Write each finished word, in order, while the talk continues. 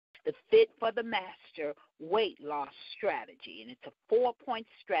the Fit for the Master weight loss strategy. And it's a 4-point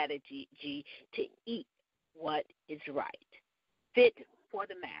strategy to eat what is right. Fit for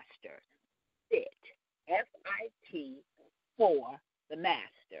the Master. Fit, F-I-T, for the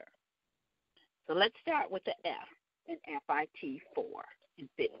Master. So let's start with the F in F-I-T, for, and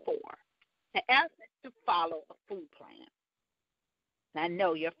Fit for. The F is to follow a food plan. And I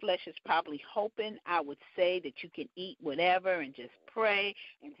know your flesh is probably hoping I would say that you can eat whatever and just pray,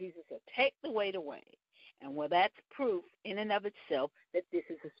 and Jesus will take the weight away. And well, that's proof in and of itself that this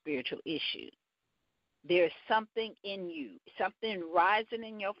is a spiritual issue. There is something in you, something rising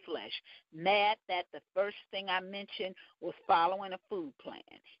in your flesh, mad that the first thing I mentioned was following a food plan.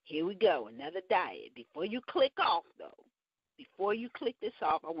 Here we go, another diet. Before you click off, though, before you click this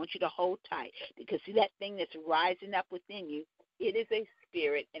off, I want you to hold tight, because see that thing that's rising up within you, it is a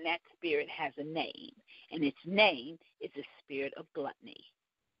spirit, and that spirit has a name, and its name is the spirit of gluttony.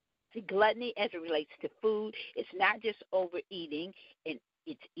 See, gluttony as it relates to food, it's not just overeating, and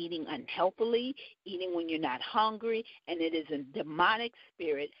it's eating unhealthily, eating when you're not hungry, and it is a demonic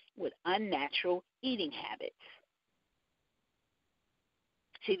spirit with unnatural eating habits.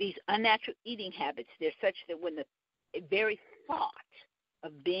 See, these unnatural eating habits, they're such that when the very thought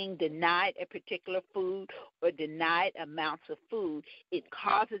of being denied a particular food or denied amounts of food, it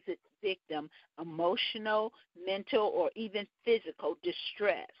causes its victim emotional, mental, or even physical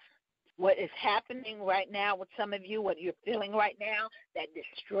distress. What is happening right now with some of you, what you're feeling right now, that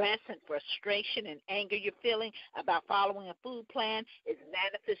distress and frustration and anger you're feeling about following a food plan is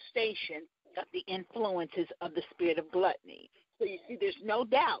manifestation of the influences of the spirit of gluttony. So you see, there's no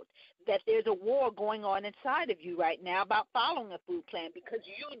doubt that there's a war going on inside of you right now about following a food plan, because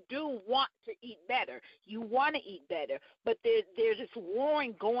you do want to eat better. You want to eat better, but there's this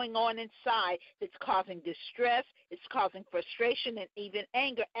warring going on inside that's causing distress, it's causing frustration and even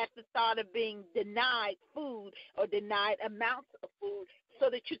anger at the thought of being denied food or denied amounts of food so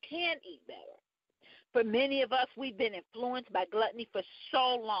that you can eat better. For many of us, we've been influenced by gluttony for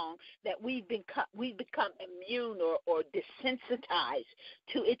so long that we've become immune or desensitized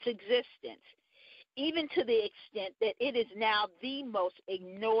to its existence, even to the extent that it is now the most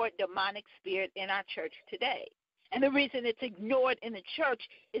ignored demonic spirit in our church today. And the reason it's ignored in the church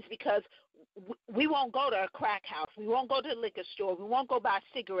is because we won't go to a crack house. We won't go to a liquor store. We won't go buy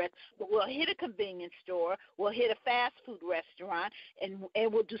cigarettes, but we'll hit a convenience store. We'll hit a fast food restaurant, and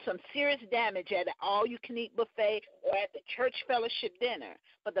we'll do some serious damage at an all-you-can-eat buffet or at the church fellowship dinner.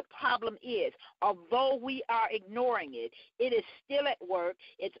 But the problem is, although we are ignoring it, it is still at work,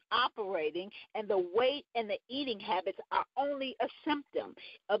 it's operating, and the weight and the eating habits are only a symptom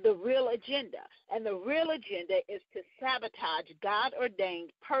of the real agenda. And the real agenda is to sabotage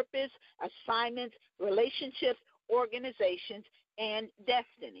God-ordained purpose, assignments, relationships, organizations, and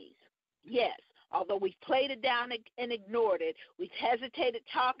destinies. Yes, although we've played it down and ignored it, we've hesitated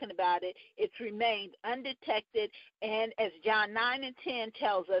talking about it, it's remained undetected, and as John 9 and 10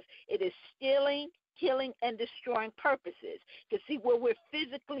 tells us, it is stealing, killing, and destroying purposes. Because see, when we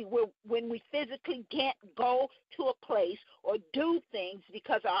physically can't go to a place or do things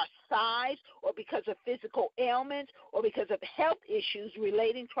because of our size or because of physical ailments or because of health issues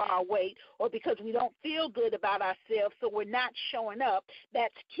relating to our weight or because we don't feel good about ourselves, so we're not showing up,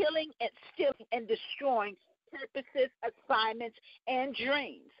 that's killing and stealing and destroying purposes, assignments, and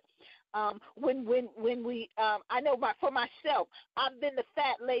dreams. I know for myself, I've been the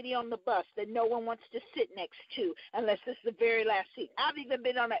fat lady on the bus that no one wants to sit next to unless it's the very last seat. I've even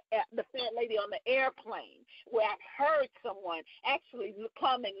been on the fat lady on the airplane where I've heard someone actually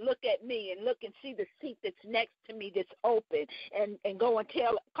come and look at me and look and see the seat that's next to me that's open and go and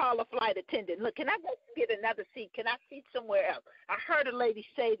call a flight attendant, look, can I go get another seat? Can I seat somewhere else? I heard a lady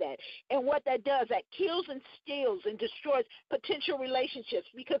say that. And what that does, that kills and steals and destroys potential relationships,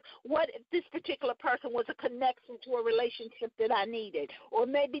 because what if this particular person was a connection to a relationship that I needed, or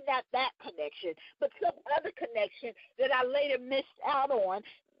maybe not that connection, but some other connection that I later missed out on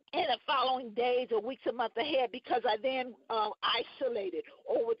in the following days or weeks or months ahead because I then isolated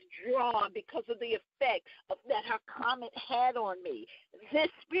or withdrawn because of the effect that her comment had on me. This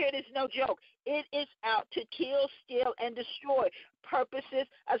spirit is no joke. It is out to kill, steal, and destroy purposes,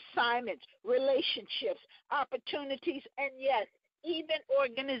 assignments, relationships, opportunities, and yes, even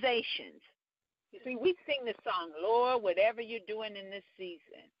organizations. You see, we sing the song, Lord, whatever you're doing in this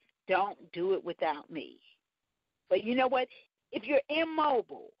season, don't do it without me. But you know what? If you're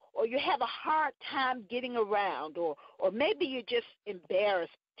immobile or you have a hard time getting around or maybe you're just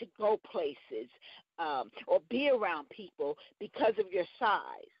embarrassed to go places or be around people because of your size,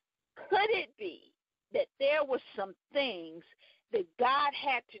 could it be that there were some things that God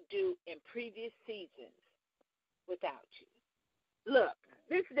had to do in previous seasons without you. Look,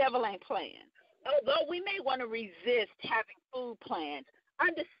 this devil ain't playing. Although we may want to resist having food plans,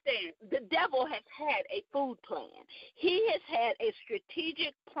 understand the devil has had a food plan. He has had a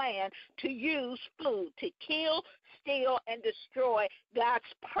strategic plan to use food to kill, steal, and destroy God's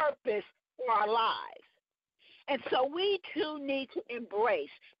purpose for our lives. And so we too need to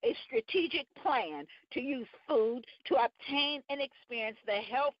embrace a strategic plan to use food to obtain and experience the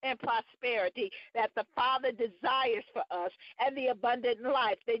health and prosperity that the Father desires for us and the abundant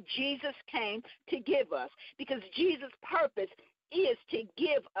life that Jesus came to give us. Because Jesus' purpose is to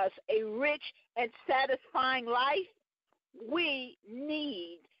give us a rich and satisfying life. We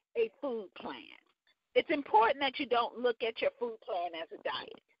need a food plan. It's important that you don't look at your food plan as a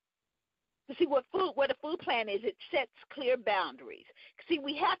diet. See, what a food plan is, it sets clear boundaries. See,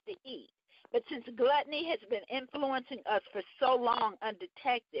 we have to eat. But since gluttony has been influencing us for so long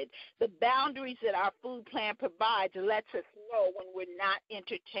undetected, the boundaries that our food plan provides lets us know when we're not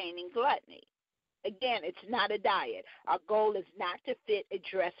entertaining gluttony. Again, it's not a diet. Our goal is not to fit a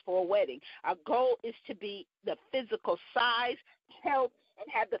dress for a wedding. Our goal is to be the physical size, health, and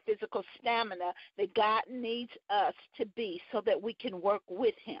have the physical stamina that God needs us to be so that we can work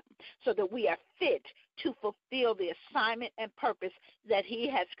with him, so that we are fit to fulfill the assignment and purpose that he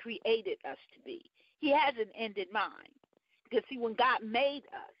has created us to be. He has an end in mind. Because, see, when God made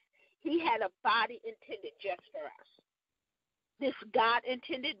us, he had a body intended just for us. This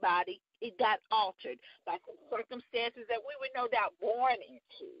God-intended body, it got altered by some circumstances that we were no doubt born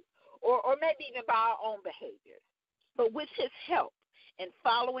into, or maybe even by our own behaviors. But with his help, and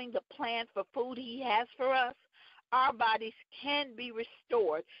following the plan for food he has for us, our bodies can be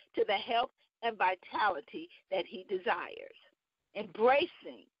restored to the health and vitality that he desires.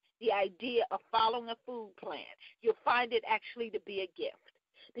 Embracing the idea of following a food plan, you'll find it actually to be a gift.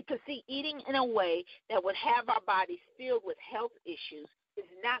 Because, see, eating in a way that would have our bodies filled with health issues is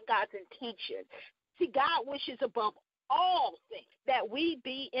not God's intention. See, God wishes above all things that we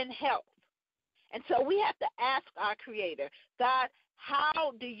be in health. And so we have to ask our Creator, God,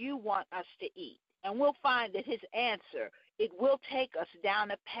 how do you want us to eat? And we'll find that his answer, it will take us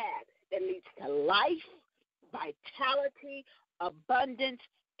down a path that leads to life, vitality, abundance,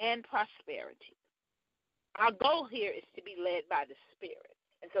 and prosperity. Our goal here is to be led by the Spirit.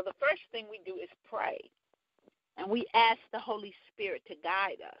 And so the first thing we do is pray. And we ask the Holy Spirit to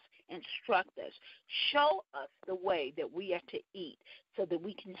guide us, instruct us, show us the way that we are to eat so that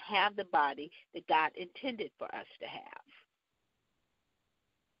we can have the body that God intended for us to have.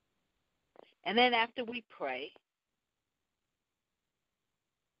 And then after we pray,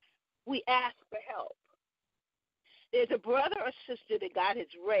 we ask for help. There's a brother or sister that God has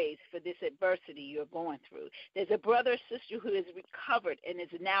raised for this adversity you're going through. There's a brother or sister who has recovered and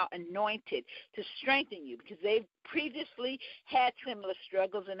is now anointed to strengthen you because they've previously had similar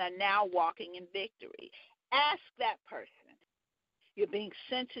struggles and are now walking in victory. Ask that person. You're being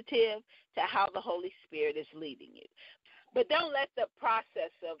sensitive to how the Holy Spirit is leading you. But don't let the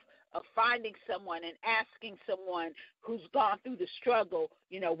process of finding someone and asking someone who's gone through the struggle,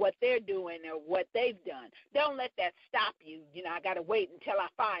 what they're doing or what they've done. Don't let that stop you. I got to wait until I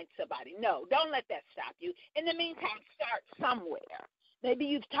find somebody. No, don't let that stop you. In the meantime, start somewhere. Maybe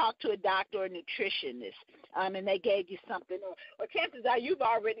you've talked to a doctor or a nutritionist, and they gave you something, or chances are you've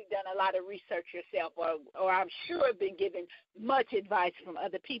already done a lot of research yourself, or I'm sure have been given much advice from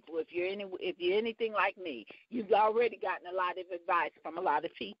other people. If you're anything like me, you've already gotten a lot of advice from a lot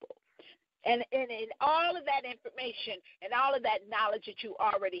of people. And in all of that information and all of that knowledge that you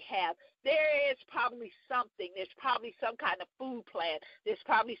already have, there is probably something. There's probably some kind of food plan. There's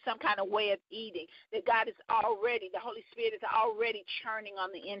probably some kind of way of eating that the Holy Spirit is already churning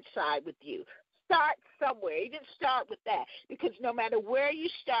on the inside with you. Start somewhere. Even start with that, because no matter where you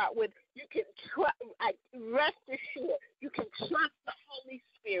start with, you can rest assured, you can trust the Holy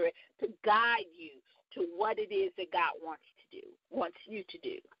Spirit to guide you to what it is that God wants you to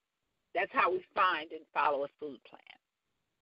do. That's how we find and follow a food plan.